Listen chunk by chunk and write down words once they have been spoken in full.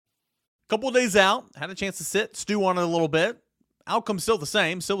Couple of days out, had a chance to stew on it a little bit. Outcome still the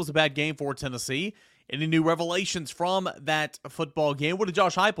same. Still was a bad game for Tennessee. Any new revelations from that football game? What did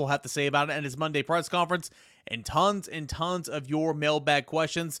Josh Heupel have to say about it at his Monday press conference? And tons of your mailbag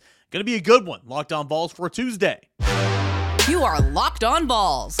questions. Going to be a good one. Locked On Vols for a Tuesday. You are Locked On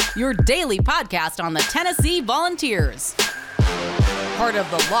Vols, your daily podcast on the Tennessee Volunteers. Part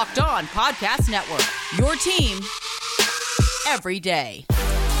of the Locked On Podcast Network, your team every day.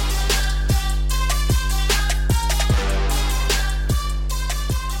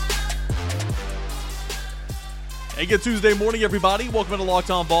 Hey, good Tuesday morning, everybody. Welcome to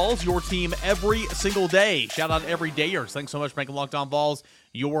Locked On Vols, your team every single day. Shout out every dayers. Thanks so much for making Locked On Vols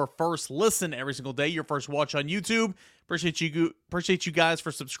your first listen every single day, your first watch on YouTube. Appreciate you guys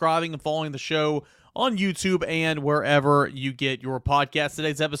for subscribing and following the show on YouTube and wherever you get your podcast.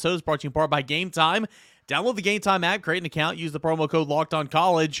 Today's episode is brought to you in part by Game Time. Download the Game Time app, create an account, use the promo code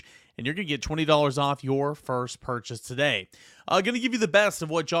LOCKEDONCollege, and you're going to get $20 off your first purchase today. Going to give you the best of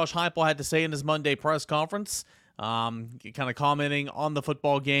what Josh Heupel had to say in his Monday press conference. Kind of commenting on the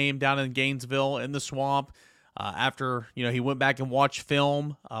football game down in Gainesville in the swamp. After he went back and watched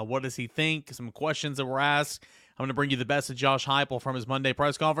film, what does he think? Some questions that were asked. I'm going to bring you the best of Josh Heupel from his Monday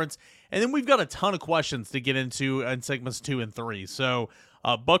press conference, and then we've got a ton of questions to get into in segments 2 and 3. So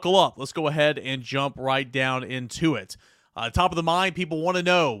buckle up. Let's go ahead and jump right down into it. Top of the mind, people want to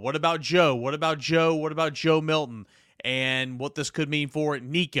know, what about Joe? What about Joe? What about Joe Milton? And what this could mean for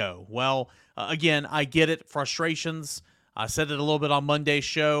Nico. Well, again, I get it. Frustrations. I said it a little bit on Monday's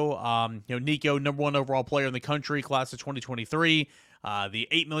show. Nico, number 1 overall player in the country, class of 2023. The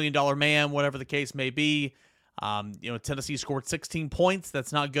 $8 million man, whatever the case may be. Tennessee scored 16 points.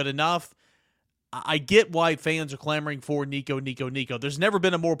 That's not good enough. I get why fans are clamoring for Nico. There's never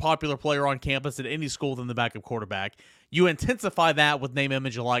been a more popular player on campus at any school than the backup quarterback. You intensify that with name,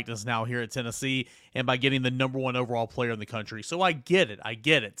 image, and likeness now here at Tennessee and by getting the number 1 overall player in the country. So I get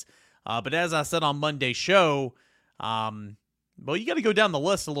it. But as I said on Monday's show, you got to go down the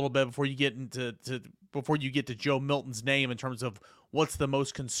list a little bit before you get to Joe Milton's name in terms of what's the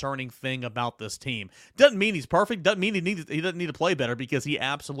most concerning thing about this team. Doesn't mean he's perfect. Doesn't mean he doesn't need to play better, because he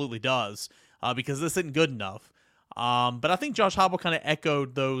absolutely does. Because this isn't good enough. But I think Josh Heupel kind of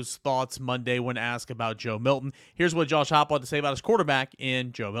echoed those thoughts Monday when asked about Joe Milton. Here's what Josh Heupel had to say about his quarterback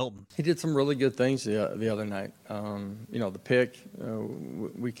in Joe Milton. He did some really good things the other night. The pick,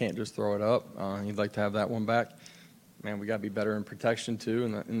 we can't just throw it up. He'd like to have that one back. Man, we got to be better in protection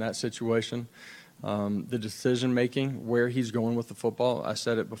too in that situation. The decision-making, where he's going with the football, I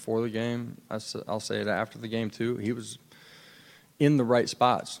said it before the game. I'll say it after the game too. He was in the right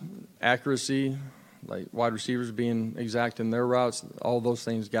spots. Accuracy, like wide receivers being exact in their routes, all those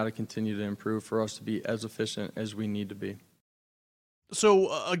things got to continue to improve for us to be as efficient as we need to be.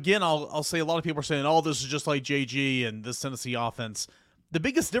 So, again, I'll say a lot of people are saying, this is just like JG and this Tennessee offense. The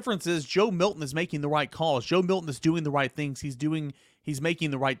biggest difference is Joe Milton is making the right calls. Joe Milton is doing the right things. He's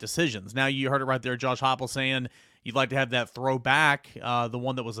making the right decisions. Now, you heard it right there, Josh Heupel saying you'd like to have that throw back, the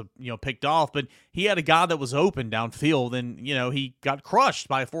one that was picked off, but he had a guy that was open downfield, and he got crushed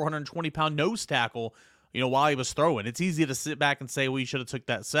by a 420-pound nose tackle while he was throwing. It's easy to sit back and say, well, you should have took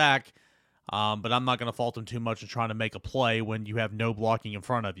that sack, but I'm not going to fault him too much in trying to make a play when you have no blocking in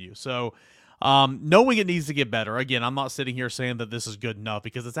front of you. So knowing it needs to get better. Again, I'm not sitting here saying that this is good enough,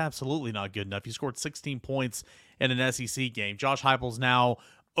 because it's absolutely not good enough. He scored 16 points in an SEC game. Josh Heupel's now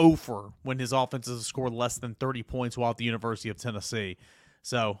 0 when his offenses have scored less than 30 points while at the University of Tennessee.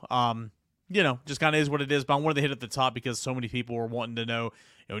 So, just kind of is what it is. But I wanted to hit at the top because so many people were wanting to know,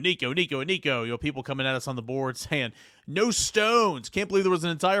 Nico. People coming at us on the board saying, no stones. Can't believe there was an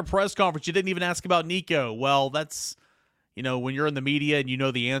entire press conference. You didn't even ask about Nico. Well, that's, when you're in the media and you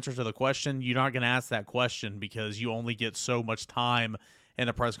know the answer to the question, you're not going to ask that question because you only get so much time in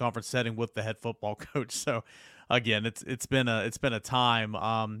a press conference setting with the head football coach. So, again, it's been a time,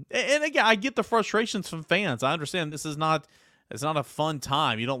 and again, I get the frustrations from fans. I understand it's not a fun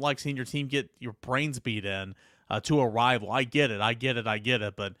time. You don't like seeing your team get your brains beat in to a rival. I get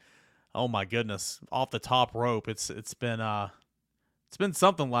it. But oh my goodness, off the top rope, it's been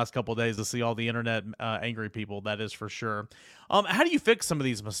something the last couple of days to see all the internet angry people. That is for sure. How do you fix some of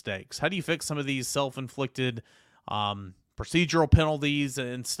these mistakes? How do you fix some of these self-inflicted procedural penalties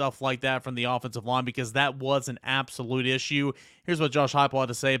and stuff like that from the offensive line, because that was an absolute issue. Here's what Josh Heupel had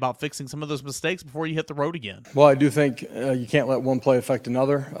to say about fixing some of those mistakes before you hit the road again. Well, I do think you can't let one play affect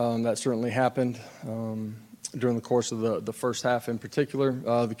another. That certainly happened during the course of the first half in particular.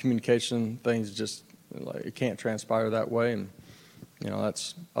 The communication things just, it can't transpire that way. And,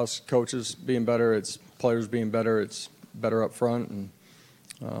 that's us coaches being better. It's players being better. It's better up front. And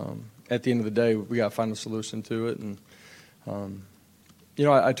At the end of the day, we got to find a solution to it. And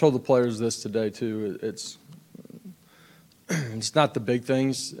I told the players this today too. It's not the big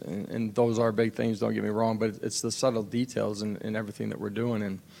things, and those are big things. Don't get me wrong, but it's the subtle details in everything that we're doing.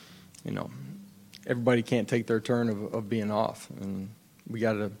 And everybody can't take their turn of being off, and we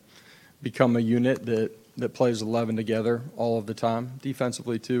got to become a unit that plays 11 together all of the time,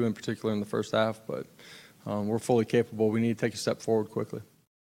 defensively too, in particular in the first half. But we're fully capable. We need to take a step forward quickly.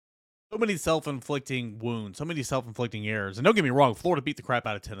 So many self-inflicting wounds, so many self-inflicting errors. And don't get me wrong, Florida beat the crap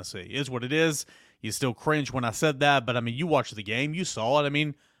out of Tennessee. It is what it is. You still cringe when I said that, but, you watched the game. You saw it.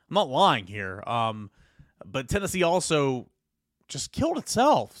 I'm not lying here. But Tennessee also just killed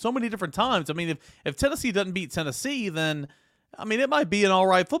itself so many different times. If Tennessee doesn't beat Tennessee, then, it might be an all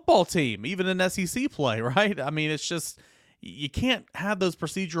right football team, even in SEC play, right? It's just you can't have those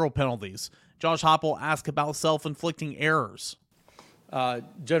procedural penalties. Josh Heupel asked about self-inflicting errors.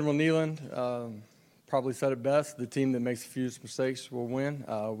 General Neyland probably said it best. The team that makes the fewest mistakes will win.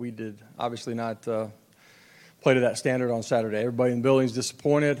 We did obviously not play to that standard on Saturday. Everybody in the building is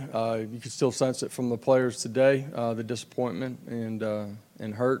disappointed. You could still sense it from the players today, the disappointment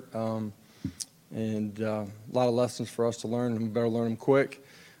and hurt. And a lot of lessons for us to learn, and we better learn them quick.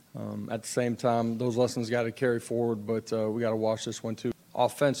 At the same time, those lessons got to carry forward, but we got to watch this one too.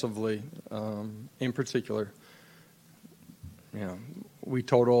 Offensively, in particular, we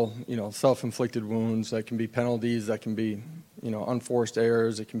total, self-inflicted wounds. That can be penalties. That can be, unforced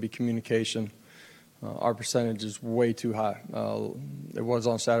errors. It can be communication. Our percentage is way too high. It was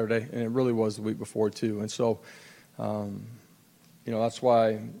on Saturday, and it really was the week before too. And so, that's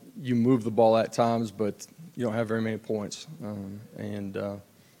why you move the ball at times, but you don't have very many points. And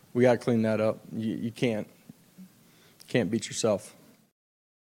we got to clean that up. You can't beat yourself.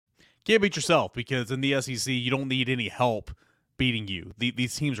 Can't beat yourself, because in the SEC, you don't need any help beating you.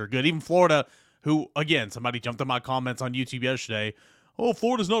 These teams are good. Even Florida, who, again, somebody jumped in my comments on YouTube yesterday, oh,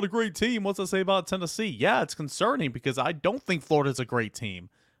 Florida's not a great team. What's that say about Tennessee? Yeah, it's concerning, because I don't think Florida's a great team.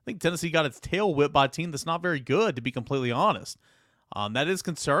 I think Tennessee got its tail whipped by a team that's not very good, to be completely honest. That is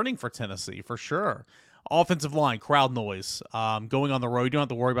concerning for Tennessee, for sure. Offensive line, crowd noise. Going on the road, you don't have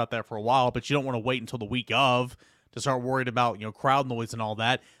to worry about that for a while, but you don't want to wait until the week of to start worried about, crowd noise and all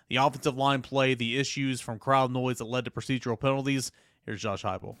that. The offensive line play, the issues from crowd noise that led to procedural penalties. Here's Josh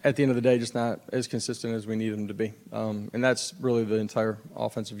Heupel. At the end of the day, just not as consistent as we need them to be. And that's really the entire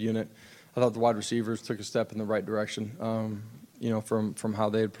offensive unit. I thought the wide receivers took a step in the right direction, from how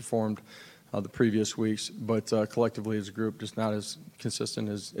they had performed the previous weeks. But collectively as a group, just not as consistent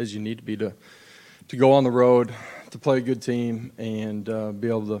as you need to be to go on the road, to play a good team, and be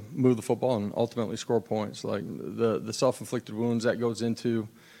able to move the football and ultimately score points. Like the self-inflicted wounds, that goes into,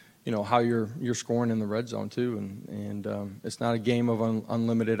 how you're scoring in the red zone too. And it's not a game of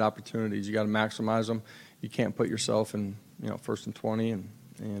unlimited opportunities. You got to maximize them. You can't put yourself in, 1st and 20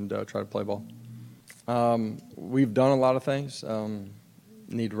 and try to play ball. We've done a lot of things.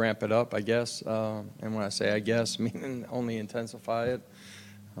 Need to ramp it up, I guess. And when I say I guess, meaning only intensify it.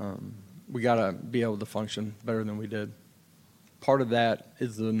 We got to be able to function better than we did. Part of that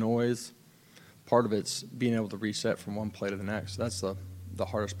is the noise. Part of it's being able to reset from one play to the next. That's the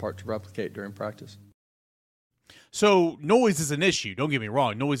hardest part to replicate during practice. So noise is an issue. Don't get me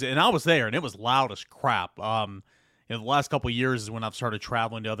wrong. Noise, and I was there, and it was loud as crap. The last couple of years is when I've started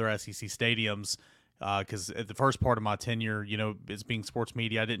traveling to other SEC stadiums, because at the first part of my tenure, as being sports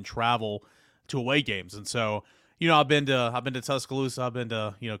media, I didn't travel to away games, and so. I've been to Tuscaloosa, I've been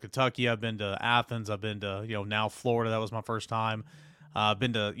to, Kentucky, I've been to Athens, I've been to, now Florida. That was my first time. I've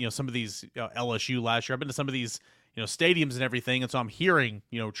been to, some of these LSU last year. I've been to some of these, stadiums and everything. And so I'm hearing,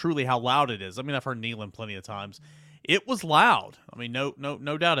 truly how loud it is. I've heard Neyland plenty of times. It was loud.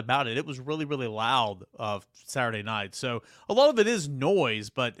 No doubt about it. It was really, really loud Saturday night. So a lot of it is noise,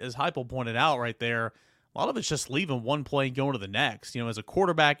 but as Heupel pointed out right there, a lot of it's just leaving one play and going to the next. As a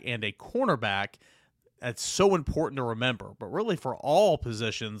quarterback and a cornerback, that's so important to remember. But really, for all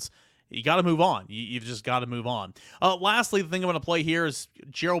positions, you got to move on. You've just got to move on. Lastly, the thing I'm going to play here is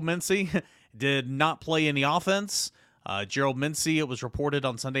Gerald Mincey did not play any offense. Gerald Mincey, it was reported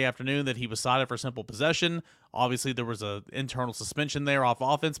on Sunday afternoon that he was cited for simple possession. Obviously, there was an internal suspension there off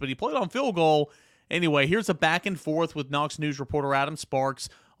offense, but he played on field goal. Anyway, here's a back and forth with Knox News reporter Adam Sparks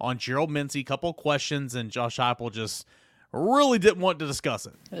on Gerald Mincey. Couple questions, and Josh Heupel just really didn't want to discuss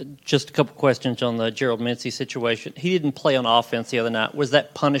it. Just a couple questions on the Gerald Mincey situation. He didn't play on offense the other night. Was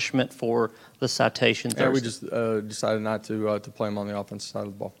that punishment for the citation Thursday? Yeah, we just decided not to play him on the offensive side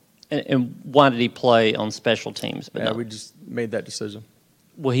of the ball. And why did he play on special teams? But we just made that decision.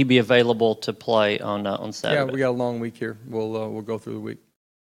 Will he be available to play on Saturday? Yeah, we got a long week here. We'll go through the week.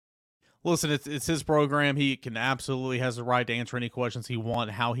 Listen, it's his program. He can absolutely has the right to answer any questions he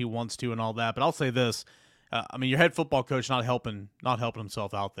wants, how he wants to, and all that. But I'll say this: your head football coach not helping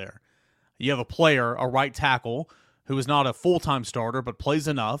himself out there. You have a player, a right tackle, who is not a full-time starter but plays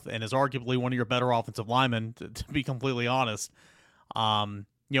enough and is arguably one of your better offensive linemen. To be completely honest, having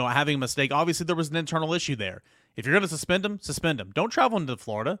a mistake. Obviously, there was an internal issue there. If you're going to suspend him, suspend him. Don't travel into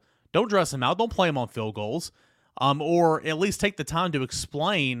Florida. Don't dress him out. Don't play him on field goals, or at least take the time to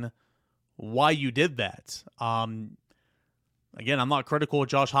explain why you did that. Again, I'm not critical of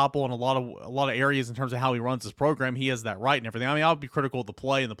Josh Heupel in a lot of areas in terms of how he runs his program. He has that right and everything. I mean, I would be critical of the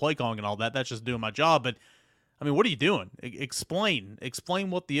play and the play calling and all that. That's just doing my job. But I mean, what are you doing? Explain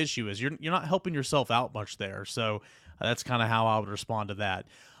what the issue is. You're not helping yourself out much there. So that's kind of how I would respond to that.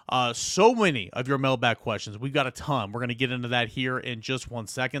 So many of your mailbag questions. We've got a ton. We're going to get into that here in just 1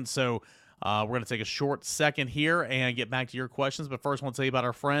 second. So we're going to take a short second here and get back to your questions. But first, I want to tell you about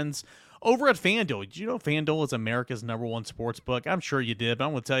our friends over at FanDuel. Did you know FanDuel is America's #1 sports book? I'm sure you did, but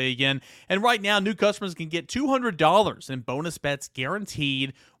I'm going to tell you again. And right now, new customers can get $200 in bonus bets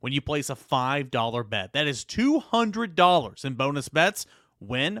guaranteed when you place a $5 bet. That is $200 in bonus bets,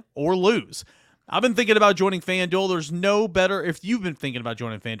 win or lose. I've been thinking about joining FanDuel. There's no better, if you've been thinking about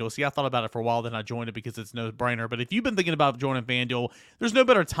joining FanDuel. See, I thought about it for a while, then I joined it because it's no-brainer. But if you've been thinking about joining FanDuel, there's no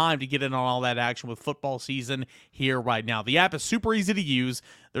better time to get in on all that action with football season here right now. The app is super easy to use.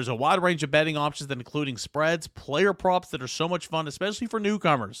 There's a wide range of betting options, including spreads, player props that are so much fun, especially for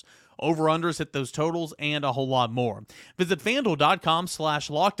newcomers. Over-unders, hit those totals, and a whole lot more. Visit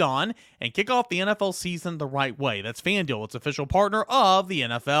FanDuel.com/lockedon and kick off the NFL season the right way. That's FanDuel, its official partner of the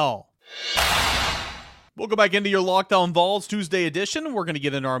NFL. We'll go back into your Locked On Vols Tuesday edition. We're going to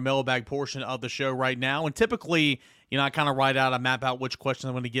get into our mailbag portion of the show right now. And typically, I kind of I map out which questions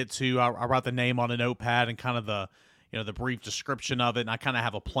I'm going to get to. I write the name on a notepad and kind of the brief description of it, and I kind of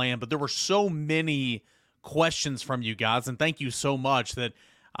have a plan. But there were so many questions from you guys, and thank you so much that,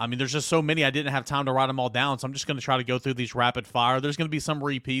 there's just so many I didn't have time to write them all down, so I'm just going to try to go through these rapid fire. There's going to be some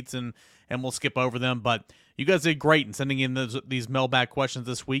repeats, and we'll skip over them, but you guys did great in sending in these mailbag questions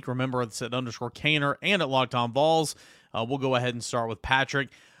this week. Remember, it's at _Caner and at Locked On Vols. We'll go ahead and start with Patrick.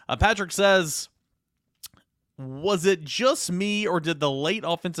 Patrick says, was it just me, or did the late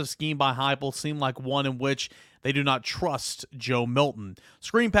offensive scheme by Heupel seem like one in which they do not trust Joe Milton?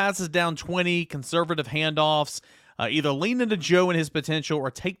 Screen passes down 20, conservative handoffs, either lean into Joe and his potential or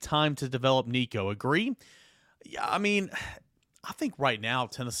take time to develop Nico. Agree? Yeah, I think right now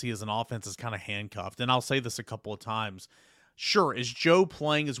Tennessee as an offense is kind of handcuffed, and I'll say this a couple of times. Sure, is Joe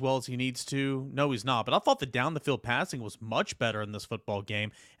playing as well as he needs to? No, he's not. But I thought the down-the-field passing was much better in this football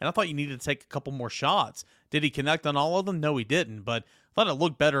game, and I thought you needed to take a couple more shots. Did he connect on all of them? No, he didn't. But I thought it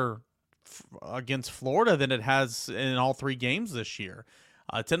looked better against Florida than it has in all 3 games this year.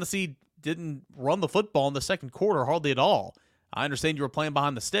 Tennessee didn't run the football in the second quarter hardly at all. I understand you were playing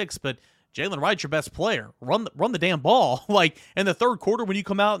behind the sticks, but Jalen Wright's your best player. Run the damn ball. Like, in the third quarter when you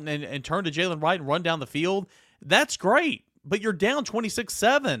come out and turn to Jalen Wright and run down the field, that's great. But you're down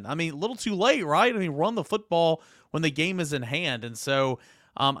 26-7. A little too late, right? Run the football when the game is in hand. And so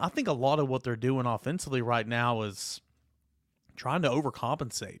I think a lot of what they're doing offensively right now is trying to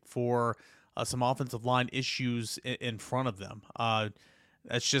overcompensate for some offensive line issues in front of them.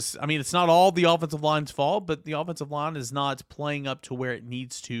 That's just, it's not all the offensive line's fault, but the offensive line is not playing up to where it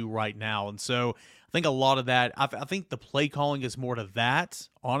needs to right now. And so I think a lot of that, I think the play calling is more to that,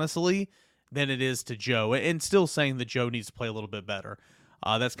 honestly, than it is to Joe. And still saying that Joe needs to play a little bit better.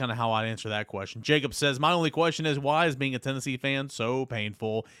 That's kind of how I'd answer that question. Jacob says, my only question is, why is being a Tennessee fan so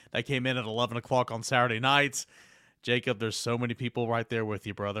painful? That came in at 11 o'clock on Saturday nights. Jacob, there's so many people right there with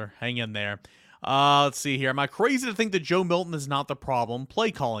you, brother. Hang in there. Let's see here. Am I crazy to think that Joe Milton is not the problem?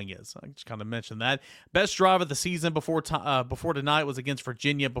 Play calling is. I just kind of mentioned that. Best drive of the season before tonight was against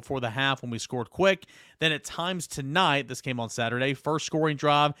Virginia before the half when we scored quick. Then at times tonight, this came on Saturday, first scoring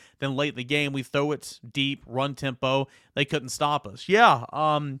drive, then late in the game, we throw it deep, run tempo. They couldn't stop us. Yeah,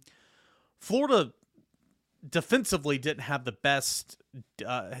 Florida defensively didn't have the best,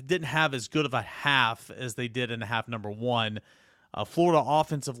 didn't have as good of a half as they did in half number 1. Florida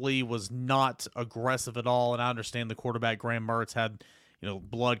offensively was not aggressive at all, and I understand the quarterback, Graham Mertz, had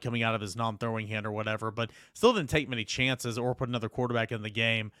blood coming out of his non-throwing hand or whatever, but still didn't take many chances or put another quarterback in the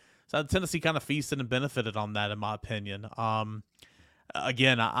game. So Tennessee kind of feasted and benefited on that, in my opinion.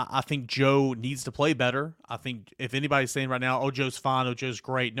 Again, I think Joe needs to play better. I think if anybody's saying right now, oh, Joe's fine, oh, Joe's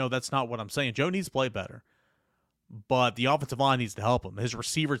great, no, that's not what I'm saying. Joe needs to play better. But the offensive line needs to help him. His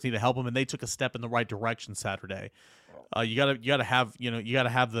receivers need to help him, and they took a step in the right direction Saturday. You gotta have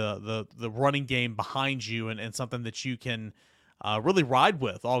the running game behind you and something that you can really ride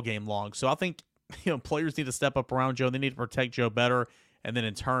with all game long. So I think players need to step up around Joe. They need to protect Joe better, and then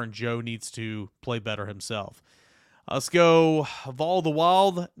in turn, Joe needs to play better himself. Let's go Vol the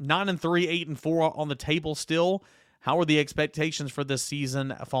Wild, 9-3, 8-4 on the table still. How are the expectations for this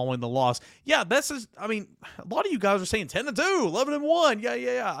season following the loss? Yeah, a lot of you guys are saying 10-2, 11-1.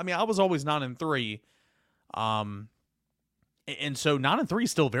 Yeah. I mean, I was always 9-3. And so 9-3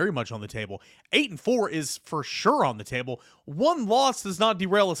 is still very much on the table. 8-4 is for sure on the table. One loss does not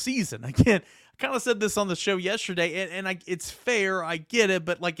derail a season. Again, I kind of said this on the show yesterday, and it's fair. I get it,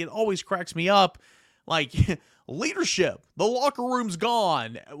 but it always cracks me up. Leadership, the locker room's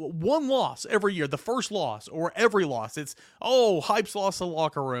gone. One loss every year, the first loss or every loss. It's, Hype's lost the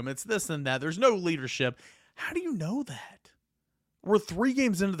locker room. It's this and that. There's no leadership. How do you know that? We're 3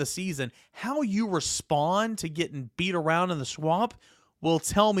 games into the season. How you respond to getting beat around in the swamp will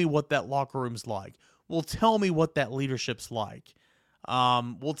tell me what that locker room's like. Will tell me what that leadership's like.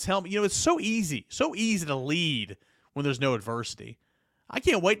 Will tell me, it's so easy to lead when there's no adversity. I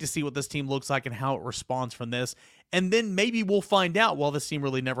can't wait to see what this team looks like and how it responds from this. And then maybe we'll find out, this team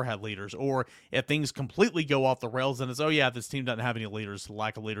really never had leaders. Or if things completely go off the rails, then it's, this team doesn't have any leaders,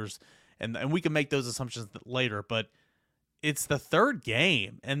 lack of leaders. And we can make those assumptions later. But it's the 3rd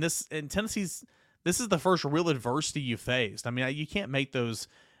game. And Tennessee's, this is the first real adversity you faced. I mean, you can't make those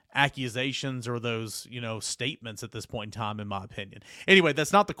accusations or those, statements at this point in time, in my opinion. Anyway,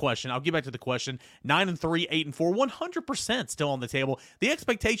 that's not the question. I'll get back to the question. 9-3, 8-4, 100% still on the table. The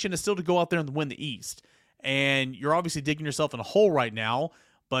expectation is still to go out there and win the East. And you're obviously digging yourself in a hole right now,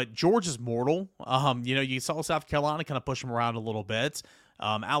 but Georgia's mortal. You saw South Carolina kind of push them around a little bit.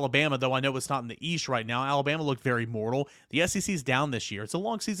 Alabama, though I know it's not in the East right now, Alabama looked very mortal. The SEC's down this year. It's a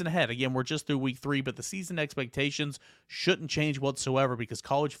long season ahead. Again, we're just through week 3, but the season expectations shouldn't change whatsoever because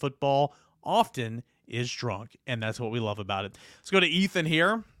college football often is drunk, and that's what we love about it. Let's go to Ethan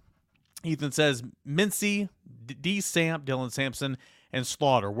here. Ethan says, Mincy, D. Samp, Dylan Sampson, and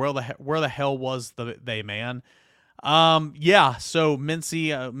Slaughter. Where the hell was they, man? So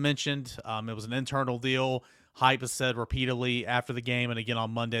Mincy mentioned it was an internal deal. Hype has said repeatedly after the game and again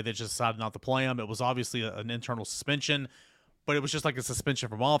on Monday they just decided not to play him. It was obviously an internal suspension, but it was just a suspension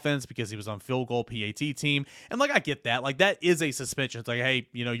from offense because he was on field goal PAT team. And I get that. That is a suspension. It's hey,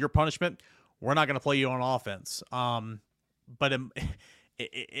 your punishment, we're not going to play you on offense. But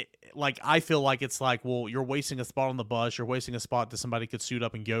I feel like it's you're wasting a spot on the bus. You're wasting a spot that somebody could suit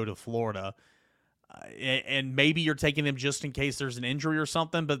up and go to Florida. And maybe you're taking him just in case there's an injury or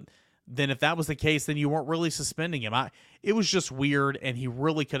something, but then if that was the case, then you weren't really suspending him. It was just weird, and he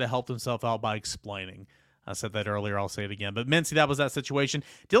really could have helped himself out by explaining. I said that earlier. I'll say it again. But Mincy, that was that situation.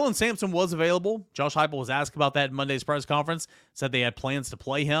 Dylan Sampson was available. Josh Heupel was asked about that in Monday's press conference. Said they had plans to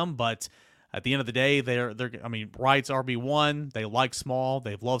play him, but at the end of the day, Wright's RB1. They like Small.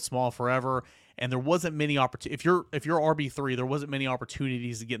 They've loved Small forever, and there wasn't many opportunities. If you're RB3, there wasn't many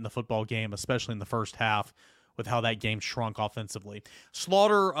opportunities to get in the football game, especially in the first half, with how that game shrunk offensively.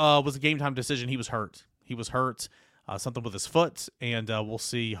 Slaughter was a game-time decision. He was hurt. Something with his foot, and we'll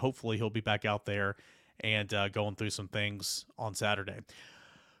see. Hopefully he'll be back out there and going through some things on Saturday.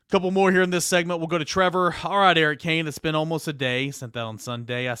 Couple more here in this segment. We'll go to Trevor. All right, Eric Kane, it's been almost a day. Sent that on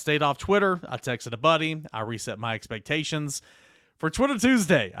Sunday. I stayed off Twitter. I texted a buddy. I reset my expectations. For Twitter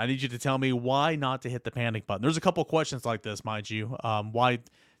Tuesday, I need you to tell me why not to hit the panic button. There's a couple questions like this, mind you. Why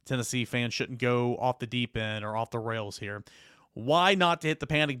Tennessee fans shouldn't go off the deep end or off the rails here. Why not to hit the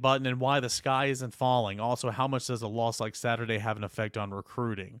panic button and why the sky isn't falling. Also, how much does a loss like Saturday have an effect on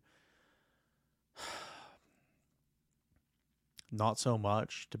recruiting? Not so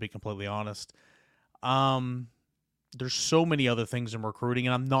much, to be completely honest. There's so many other things in recruiting,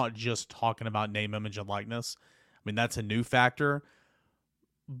 and I'm not just talking about name, image, and likeness. I mean, that's a new factor,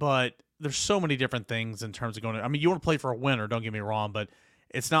 but there's so many different things in terms of going. You want to play for a winner, don't get me wrong, but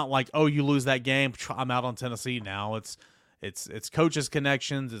it's not like, you lose that game, I'm out on Tennessee now. It's coaches'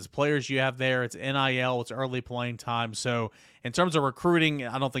 connections, it's players you have there, it's NIL, it's early playing time. So in terms of recruiting,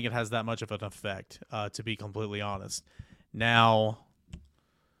 I don't think it has that much of an effect, to be completely honest. Now,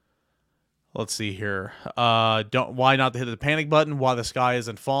 let's see here. Why not hit the panic button? Why the sky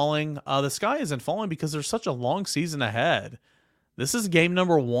isn't falling? The sky isn't falling because there's such a long season ahead. This is game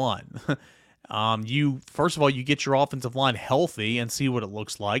number 1. First of all, you get your offensive line healthy and see what it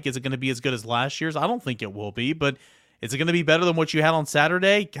looks like. Is it going to be as good as last year's? I don't think it will be, but is it going to be better than what you had on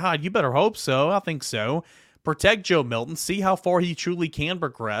Saturday? God, you better hope so. I think so. Protect Joe Milton. See how far he truly can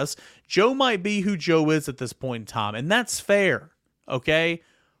progress. Joe might be who Joe is at this point in time, and that's fair, okay?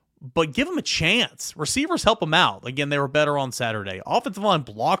 But give him a chance. Receivers help him out. Again, they were better on Saturday. Offensive line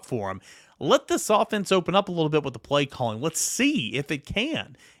blocked for him. let this offense open up a little bit with the play calling. Let's see if it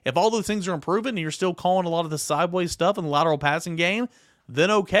can. If all those things are improving and you're still calling a lot of the sideways stuff in the lateral passing game, then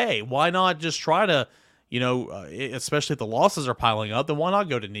okay. Why not just try to, especially if the losses are piling up, then why not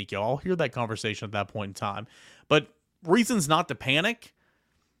go to Nico? I'll hear that conversation at that point in time. But reasons not to panic,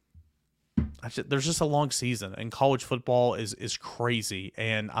 there's just a long season, and college football is crazy.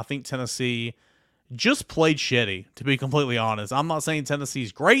 And I think Tennessee just played shitty, to be completely honest. I'm not saying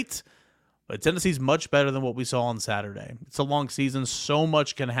Tennessee's great, but Tennessee's much better than what we saw on Saturday. It's a long season. So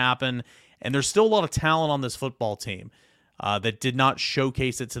much can happen, and there's still a lot of talent on this football team that did not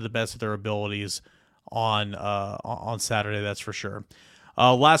showcase it to the best of their abilities on Saturday, that's for sure.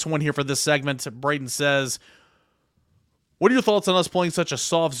 Last one here for this segment. Braden says, what are your thoughts on us playing such a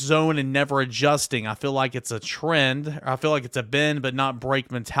soft zone and never adjusting? I feel like it's a trend. I feel like it's a bend but not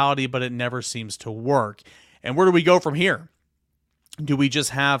break mentality, but it never seems to work. And where do we go from here? Do we just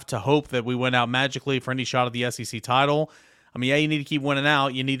have to hope that we win out magically for any shot at the SEC title? I mean, yeah, you need to keep winning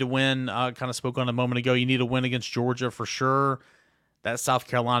out. You need to win. Kind of spoke on a moment ago. You need to win against Georgia for sure. That South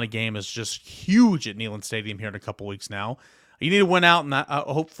Carolina game is just huge at Neyland Stadium here in a couple weeks now. You need to win out, and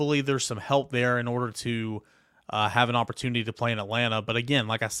hopefully there's some help there in order to have an opportunity to play in Atlanta. But again,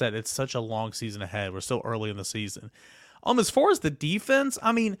 like I said, it's such a long season ahead. We're still early in the season. As far as the defense,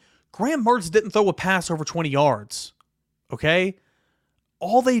 I mean, Graham Mertz didn't throw a pass over 20 yards. Okay?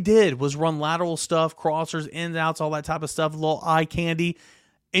 All they did was run lateral stuff, crossers, ins, outs, all that type of stuff, a little eye candy.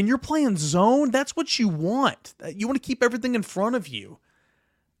 And you're playing zone, that's what you want. You want to keep everything in front of you.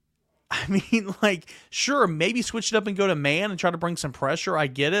 I mean, sure, maybe switch it up and go to man and try to bring some pressure. I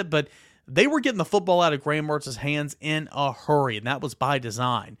get it, but they were getting the football out of Graham Mertz's hands in a hurry, and that was by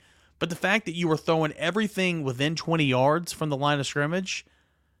design. But the fact that you were throwing everything within 20 yards from the line of scrimmage,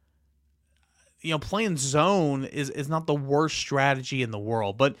 playing zone is not the worst strategy in the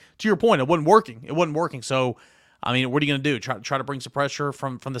world. But to your point, it wasn't working. So, I mean, what are you going to do? Try to bring some pressure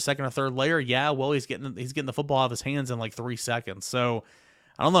from the second or third layer? Yeah, well, he's getting the football out of his hands in 3 seconds. So,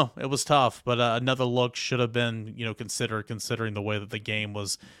 I don't know. It was tough, but another look should have been, considering the way that the game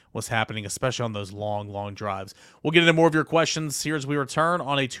was happening, especially on those long drives. We'll get into more of your questions here as we return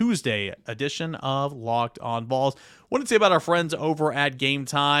on a Tuesday edition of Locked on Vols. What did it say about our friends over at Game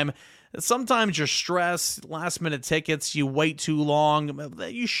Time? Sometimes you're stressed, last-minute tickets, you wait too long.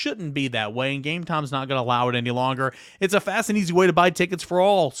 You shouldn't be that way, and Game Time's not going to allow it any longer. It's a fast and easy way to buy tickets for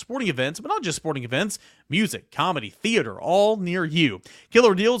all sporting events, but not just sporting events. Music, comedy, theater, all near you.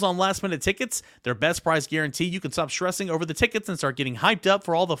 Killer deals on last-minute tickets. Their best price guarantee. You can stop stressing over the tickets and start getting hyped up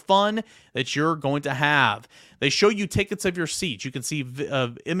for all the fun that you're going to have. They show you tickets of your seats. You can see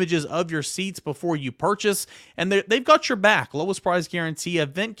images of your seats before you purchase, and they've got your back. Lowest price guarantee,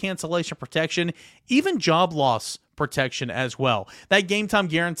 event cancellation protection, even job loss protection as well. That Game Time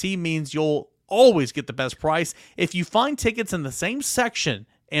guarantee means you'll always get the best price. If you find tickets in the same section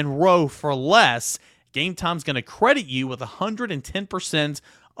and row for less, Game Time's going to credit you with 110%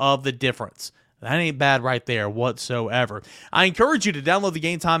 of the difference. That ain't bad right there whatsoever. I encourage you to download the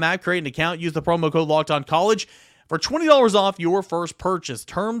Game Time app, create an account, use the promo code LOCKEDONCollege for $20 off your first purchase.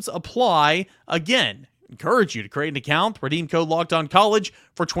 Terms apply. Again, encourage you to create an account, redeem code LOCKEDONCollege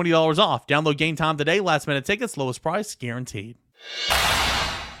for $20 off. Download Game Time today. Last minute tickets, lowest price guaranteed.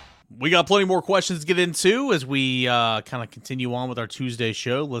 We got plenty more questions to get into as we kind of continue on with our Tuesday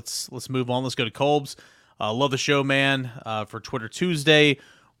show. Let's move on. Let's go to Colb's. Love the show, man. For Twitter Tuesday,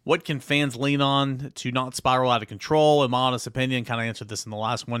 what can fans lean on to not spiral out of control? In my honest opinion, kind of answered this in the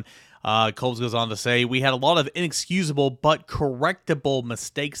last one. Colb's goes on to say, we had a lot of inexcusable but correctable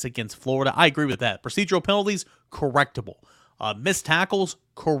mistakes against Florida. I agree with that. Procedural penalties, correctable. Missed tackles,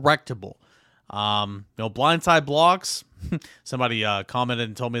 correctable. Blindside blocks. Somebody commented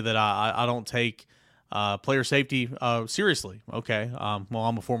and told me that I don't take player safety seriously. Okay. Well,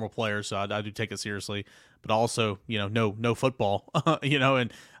 I'm a former player, so I do take it seriously. But also, no football.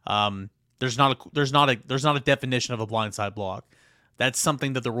 And there's not a definition of a blindside block. That's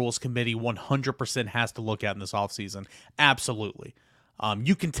something that the rules committee 100% has to look at in this offseason. Absolutely.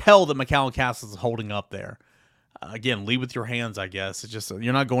 You can tell that McCallum Castles is holding up there. Again, lead with your hands, I guess. It's just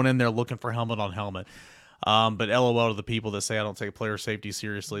you're not going in there looking for helmet on helmet. But LOL to the people that say I don't take player safety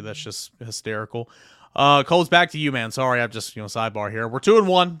seriously. That's just hysterical. Cole's back to you, man. Sorry, I've just sidebar here. We're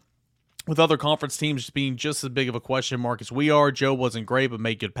 2-1 with other conference teams being just as big of a question mark as we are. Joe wasn't great, but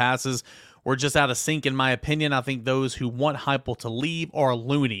made good passes. We're just out of sync, in my opinion. I think those who want Heupel to leave are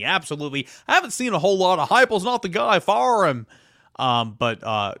loony. Absolutely. I haven't seen a whole lot of Heupel's not the guy. Fire him.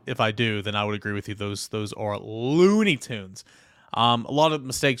 But if I do, then I would agree with you. Those are Looney Tunes. A lot of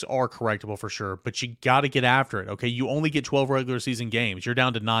mistakes are correctable for sure, but you got to get after it, okay? You only get 12 regular season games. You're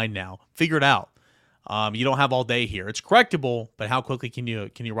down to 9 now. Figure it out. You don't have all day here. It's correctable, but how quickly can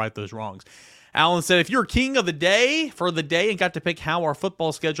you right those wrongs? Alan said, if you're king of the day for the day and got to pick how our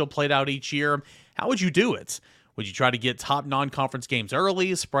football schedule played out each year, how would you do it? Would you try to get top non-conference games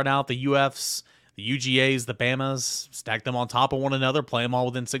early, spread out the UFs, the UGAs, the Bamas, stack them on top of one another, play them all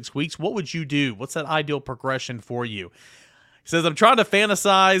within 6 weeks? What would you do? What's that ideal progression for you? He says, I'm trying to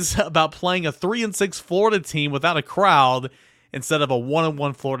fantasize about playing a 3-6 Florida team without a crowd instead of a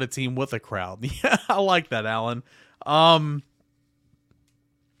 1-1 Florida team with a crowd. Yeah, I like that, Alan.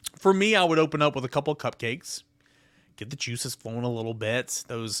 For me, I would open up with a couple of cupcakes, get the juices flowing a little bit.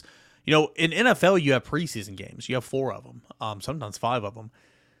 Those, in NFL, you have preseason games. You have 4 of them, sometimes 5 of them.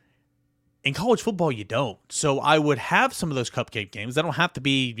 In college football, you don't. So I would have some of those cupcake games. They don't have to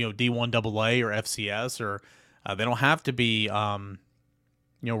be, D1 AA or FCS, or they don't have to be,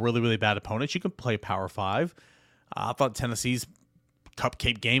 really, really bad opponents. You can play Power 5. I thought Tennessee's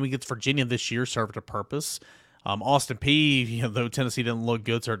cupcake game against Virginia this year served a purpose. Austin Peay, though Tennessee didn't look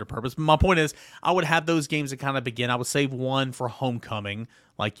good, served a purpose. But my point is, I would have those games to kind of begin. I would save one for homecoming,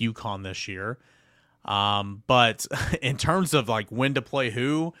 like UConn this year. But in terms of like when to play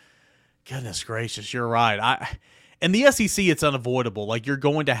who, goodness gracious, you're right. In the SEC, it's unavoidable. Like, you're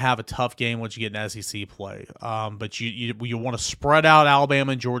going to have a tough game once you get an SEC play. But you want to spread out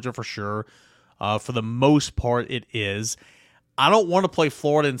Alabama and Georgia for sure. For the most part, it is. I don't want to play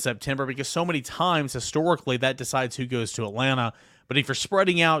Florida in September because so many times, historically, that decides who goes to Atlanta. But if you're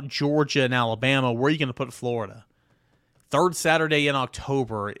spreading out Georgia and Alabama, where are you going to put Florida? Third Saturday in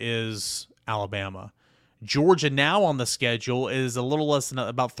October is Alabama. Georgia now on the schedule is a little less than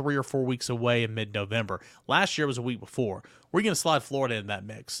about 3 or 4 weeks away in mid-November. Last year was a week before. We're going to slide Florida in that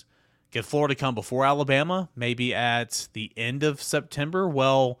mix. Get Florida come before Alabama, maybe at the end of September.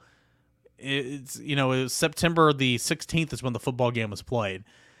 Well, it's September the 16th is when the football game was played.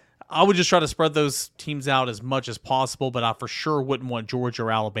 I would just try to spread those teams out as much as possible, but I for sure wouldn't want Georgia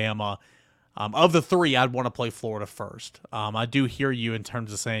or Alabama. Of the 3, I'd want to play Florida first. I do hear you in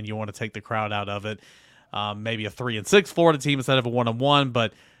terms of saying you want to take the crowd out of it. Maybe a 3-6 Florida team instead of a 1-1,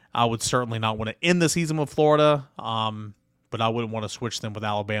 but I would certainly not want to end the season with Florida. But I wouldn't want to switch them with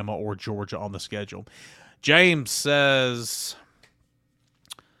Alabama or Georgia on the schedule. James says,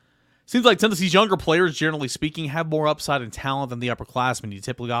 seems like Tennessee's younger players, generally speaking, have more upside and talent than the upperclassmen. You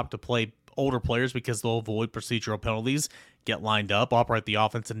typically opt to play older players because they'll avoid procedural penalties, get lined up, operate the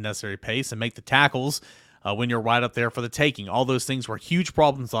offense at a necessary pace, and make the tackles when you're right up there for the taking. All those things were huge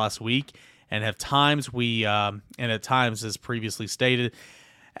problems last week. And at times, as previously stated,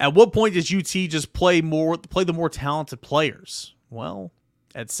 at what point does UT just play the more talented players? Well,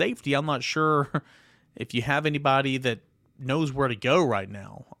 at safety, I'm not sure if you have anybody that knows where to go right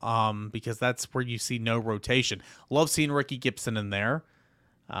now, because that's where you see no rotation. Love seeing Ricky Gibson in there.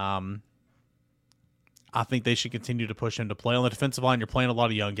 I think they should continue to push him to play. On the defensive line, you're playing a lot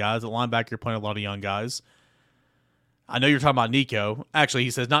of young guys. At linebacker, you're playing a lot of young guys. I know you're talking about Nico. Actually,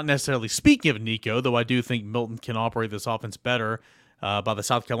 he says, not necessarily speaking of Nico, though I do think Milton can operate this offense better. By the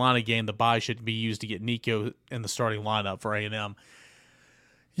South Carolina game, the bye should be used to get Nico in the starting lineup for A&M.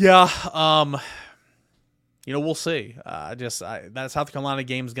 Yeah, we'll see. That South Carolina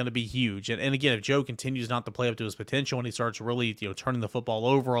game is going to be huge. And again, if Joe continues not to play up to his potential and he starts really turning the football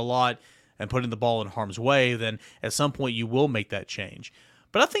over a lot and putting the ball in harm's way, then at some point you will make that change.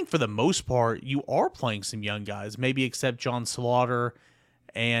 But I think for the most part, you are playing some young guys, maybe except John Slaughter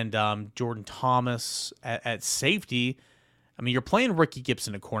and Jordan Thomas at safety. I mean, you're playing Ricky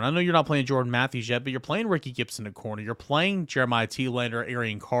Gibson at corner. I know you're not playing Jordan Matthews yet, but you're playing Ricky Gibson at corner. You're playing Jeremiah Thielander,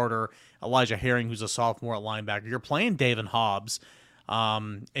 Arian Carter, Elijah Herring, who's a sophomore at linebacker. You're playing David Hobbs,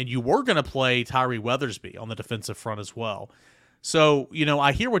 and you were going to play Tyree Weathersby on the defensive front as well. So,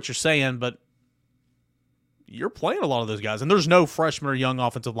 I hear what you're saying, but you're playing a lot of those guys, and there's no freshman or young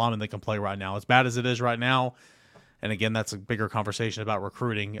offensive lineman that can play right now. As bad as it is right now, and again, that's a bigger conversation about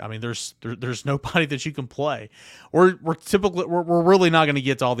recruiting. I mean, there's nobody that you can play. We're really not going to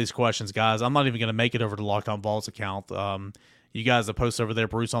get to all these questions, guys. I'm not even going to make it over to Locked On Vols account. You guys that post over there,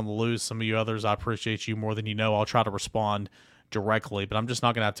 Bruce on the Loose, some of you others, I appreciate you more than you know. I'll try to respond directly, but I'm just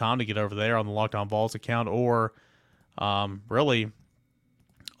not going to have time to get over there on the Locked On Vols account or really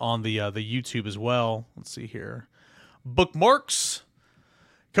on the YouTube as well. Let's see here. Bookmarks.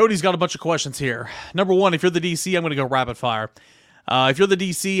 Cody's got a bunch of questions here. Number one, if you're the DC, I'm going to go rapid fire. If you're the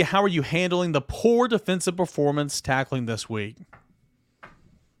DC, how are you handling the poor defensive performance tackling this week?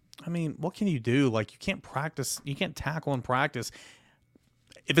 I mean, what can you do? Like, you can't practice. You can't tackle in practice.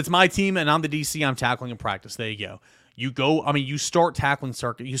 If it's my team and I'm the DC, I'm tackling in practice. There you go. You start tackling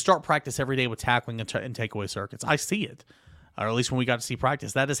circuit. You start practice every day with tackling and takeaway circuits. I see it, or at least when we got to see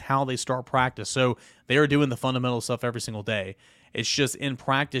practice. That is how they start practice. So they are doing the fundamental stuff every single day. It's just in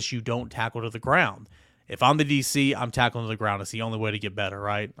practice you don't tackle to the ground. If I'm the DC, I'm tackling to the ground. It's the only way to get better,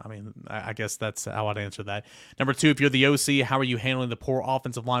 right? I mean, I guess that's how I'd answer that. Number 2, if you're the OC, how are you handling the poor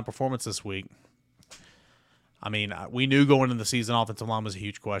offensive line performance this week? I mean, we knew going into the season offensive line was a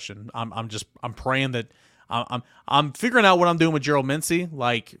huge question. I'm praying that I'm figuring out what I'm doing with Gerald Mincey.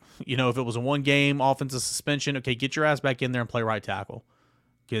 Like, if it was a 1-game offensive suspension, okay, get your ass back in there and play right tackle.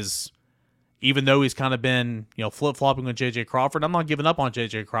 Because even though he's kind of been, flip-flopping with J.J. Crawford, I'm not giving up on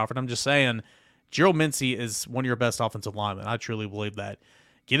J.J. Crawford. I'm just saying Gerald Mincey is one of your best offensive linemen. I truly believe that.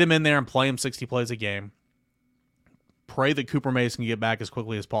 Get him in there and play him 60 plays a game. Pray that Cooper Mason can get back as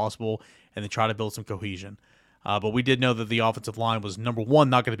quickly as possible and then try to build some cohesion. But we did know that the offensive line was, number 1,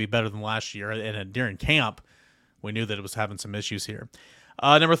 not going to be better than last year. And during camp, we knew that it was having some issues here.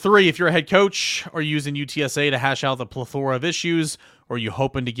 Number 3, if you're a head coach, are you using UTSA to hash out the plethora of issues, or are you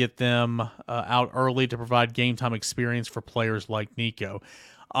hoping to get them out early to provide game time experience for players like Nico?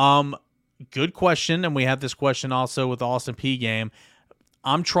 Good question, and we had this question also with the Austin Peay game.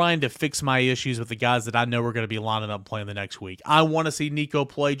 I'm trying to fix my issues with the guys that I know are going to be lining up playing the next week. I want to see Nico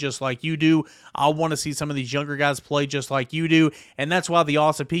play just like you do. I want to see some of these younger guys play just like you do, and that's why the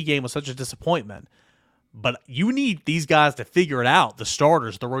Austin Peay game was such a disappointment. But you need these guys to figure it out, the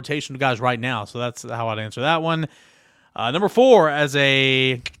starters, the rotational guys right now. So that's how I'd answer that one. Number 4, as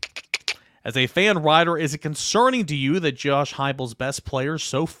a fan writer, is it concerning to you that Josh Heupel's best players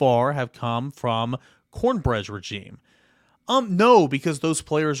so far have come from Cornbread's regime? No, because those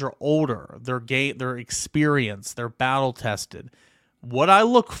players are older. They're experienced. They're battle tested. What I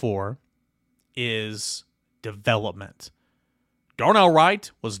look for is development. Darnell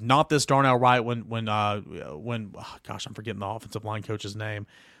Wright was not this Darnell Wright when I'm forgetting the offensive line coach's name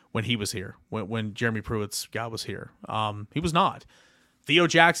when he was here. When Jeremy Pruitt's guy was here, he was not. Theo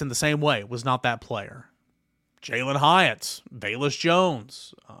Jackson, the same way, was not that player. Jalen Hyatt, Bayless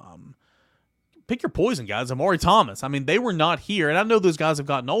Jones, pick your poison, guys. Amari Thomas. I mean, they were not here, and I know those guys have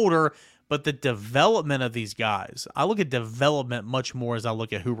gotten older, but the development of these guys, I look at development much more as I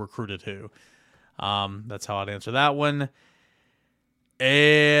look at who recruited who. That's how I'd answer that one.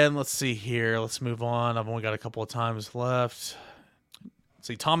 And let's see here. Let's move on. I've only got a couple of times left. Let's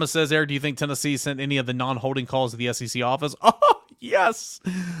see, Thomas says there, do you think Tennessee sent any of the non-holding calls to the SEC office? Oh, yes.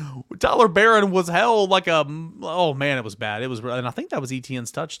 Tyler Barron was held like oh man, it was bad. And I think that was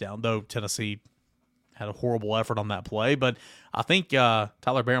Etienne's touchdown, though Tennessee had a horrible effort on that play. But I think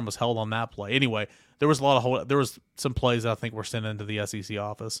Tyler Barron was held on that play. Anyway, there was some plays that I think were sent into the SEC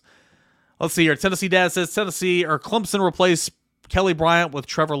office. Let's see here. Tennessee Dad says Clemson replaced Kelly Bryant with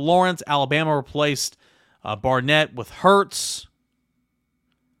Trevor Lawrence. Alabama replaced Barnett with Hurts.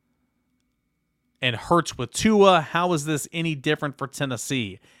 And Hurts with Tua. How is this any different for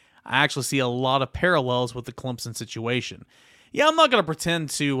Tennessee? I actually see a lot of parallels with the Clemson situation. Yeah, I'm not going to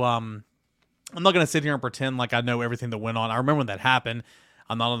pretend to I'm not going to sit here and pretend like I know everything that went on. I remember when that happened.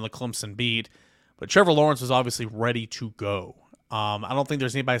 I'm not on the Clemson beat. But Trevor Lawrence was obviously ready to go. I don't think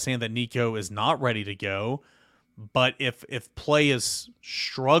there's anybody saying that Nico is not ready to go. But if play is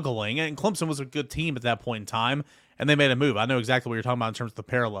struggling, and Clemson was a good team at that point in time, and they made a move. I know exactly what you're talking about in terms of the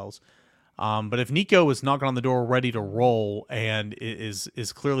parallels. But if Nico is knocking on the door ready to roll and is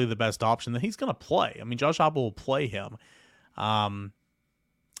clearly the best option, then he's going to play. I mean, Josh Heupel will play him. And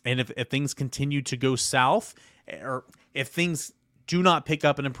if things continue to go south, or if things do not pick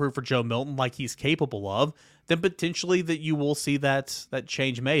up and improve for Joe Milton like he's capable of, then potentially that you will see that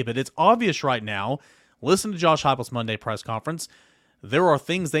change made. But it's obvious right now. Listen to Josh Heupel's Monday press conference. There are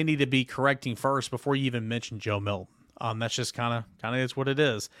things they need to be correcting first before you even mention Joe Milton. That's just kind of is what it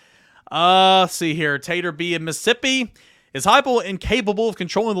is. See here. Tater B in Mississippi. Is Heupel incapable of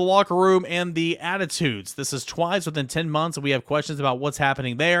controlling the locker room and the attitudes? This is twice within 10 months, and we have questions about what's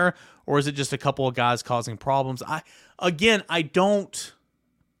happening there, or is it just a couple of guys causing problems? I don't.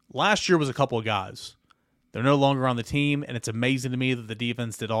 Last year was a couple of guys. They're no longer on the team, and it's amazing to me that the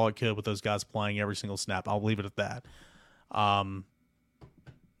defense did all it could with those guys playing every single snap. I'll leave it at that. I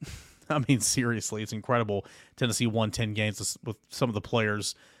mean, seriously, it's incredible. Tennessee won 10 games with some of the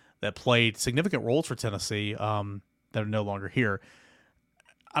players that played significant roles for Tennessee that are no longer here.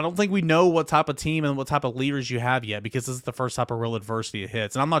 I don't think we know what type of team and what type of leaders you have yet, because this is the first type of real adversity it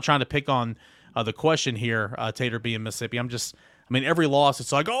hits. And I'm not trying to pick on the question here, Tater B in Mississippi. Every loss,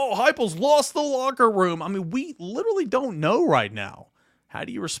 it's like, oh, Heupel's lost the locker room. I mean, we literally don't know right now. How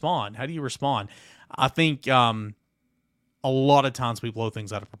do you respond? I think a lot of times we blow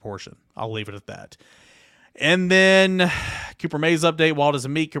things out of proportion. I'll leave it at that. And then Cooper Mays update. Wild as a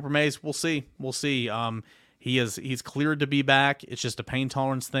meat. Cooper Mays, we'll see. He's cleared to be back. It's just a pain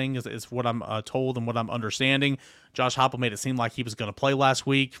tolerance thing is what I'm told and what I'm understanding. Josh Heupel made it seem like he was going to play last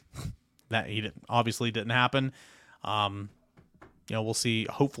week. That obviously didn't happen. We'll see.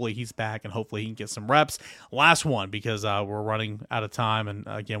 Hopefully he's back and hopefully he can get some reps. Last one, because we're running out of time. And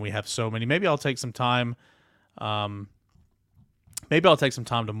again, we have so many. Maybe I'll take some time. Tomorrow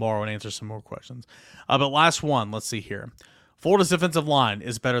and answer some more questions. But last one, let's see here. Florida's defensive line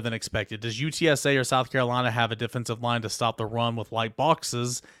is better than expected. Does UTSA or South Carolina have a defensive line to stop the run with light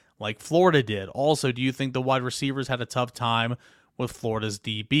boxes like Florida did? Also, do you think the wide receivers had a tough time with Florida's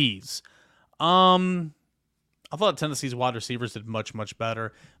DBs? I thought Tennessee's wide receivers did much, much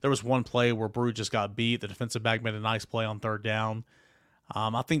better. There was one play where Brew just got beat. The defensive back made a nice play on third down.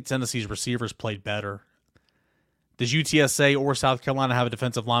 I think Tennessee's receivers played better. Does UTSA or South Carolina have a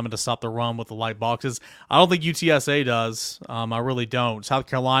defensive lineman to stop the run with the light boxes? I don't think UTSA does. I really don't. South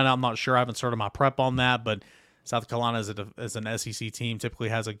Carolina, I'm not sure. I haven't started my prep on that, but South Carolina as an SEC team typically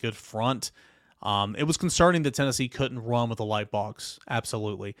has a good front. It was concerning that Tennessee couldn't run with a light box.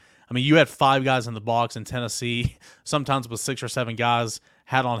 Absolutely. I mean, you had 5 guys in the box, and Tennessee, sometimes with 6 or 7 guys,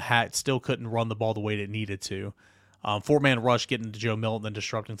 hat on hat, still couldn't run the ball the way it needed to. 4-man rush getting to Joe Milton and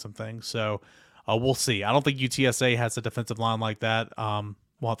disrupting some things. So we'll see. I don't think UTSA has a defensive line like that.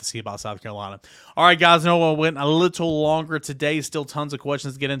 We'll have to see about South Carolina. All right, guys, I know I went a little longer today. Still tons of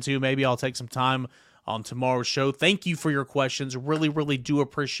questions to get into. Maybe I'll take some time on tomorrow's show. Thank you for your questions. Really, really do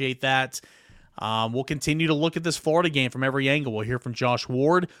appreciate that. We'll continue to look at this Florida game from every angle. We'll hear from Josh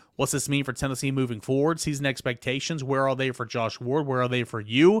Ward. What's this mean for Tennessee moving forward? Season expectations. Where are they for Josh Ward? Where are they for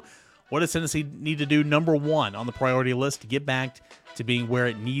you? What does Tennessee need to do, number one, on the priority list to get back to being where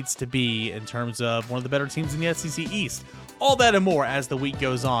it needs to be in terms of one of the better teams in the SEC East? All that and more as the week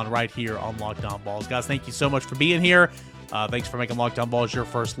goes on right here on Locked On Balls. Guys, thank you so much for being here. Thanks for making Locked On Balls your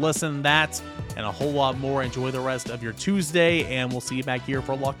first listen. That and a whole lot more. Enjoy the rest of your Tuesday, and we'll see you back here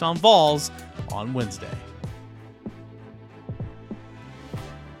for Locked On Balls on Wednesday.